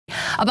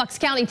A Bucks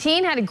County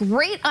teen had a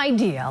great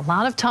idea, a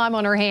lot of time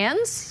on her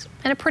hands,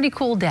 and a pretty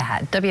cool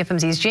dad.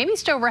 WFMZ's Jamie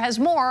Stover has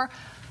more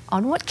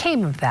on what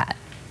came of that.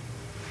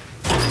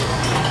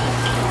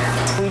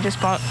 We just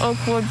bought oak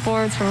wood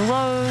boards from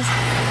Lowe's.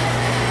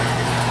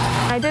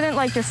 I didn't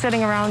like just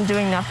sitting around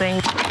doing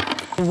nothing,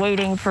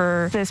 waiting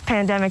for this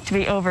pandemic to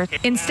be over.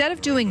 Instead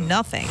of doing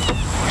nothing,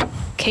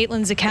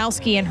 Kaitlyn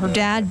Zajkowski and her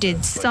dad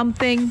did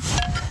something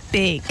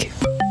big.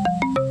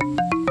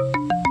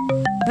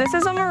 This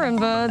is a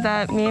marimba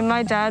that me and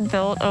my dad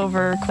built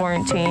over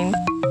quarantine.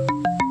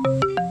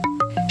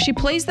 She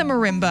plays the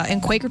marimba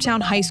in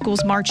Quakertown High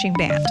School's marching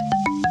band.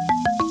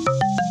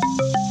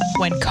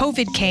 When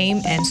COVID came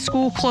and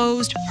school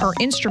closed, her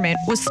instrument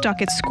was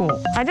stuck at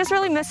school. I just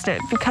really missed it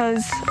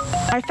because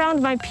I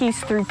found my peace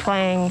through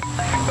playing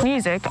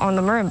music on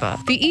the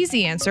marimba. The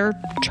easy answer,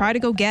 try to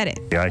go get it.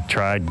 I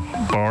tried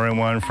borrowing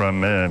one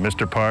from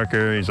Mr.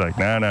 Parker. He's like,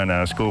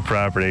 no, school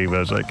property. But I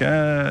was like,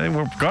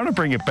 we're going to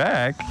bring it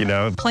back, you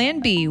know.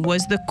 Plan B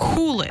was the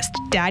coolest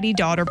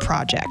daddy-daughter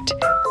project.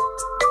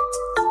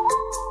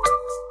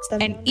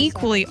 An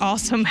equally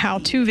awesome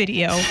how-to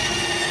video,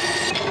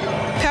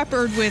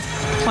 peppered with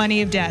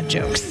plenty of dad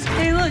jokes.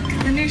 Hey, look,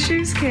 the new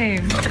shoes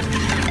came.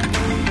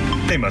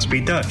 They must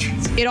be Dutch.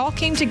 It all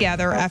came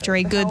together after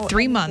a good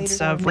 3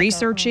 months of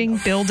researching,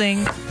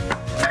 building,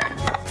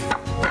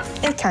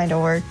 It kind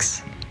of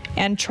works.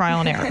 and trial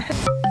and error.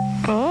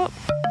 Oh.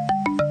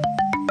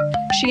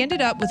 She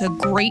ended up with a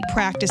great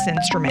practice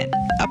instrument,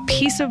 a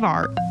piece of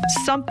art,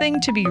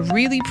 something to be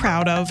really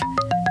proud of,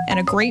 and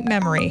a great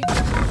memory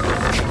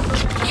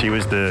She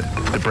was the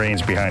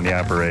brains behind the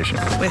operation.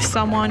 with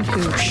someone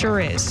who sure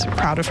is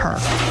proud of her.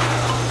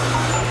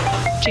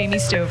 Jamie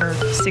Stover,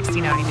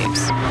 69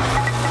 News.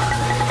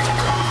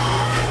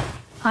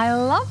 I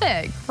love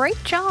it.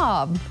 Great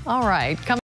job. All right.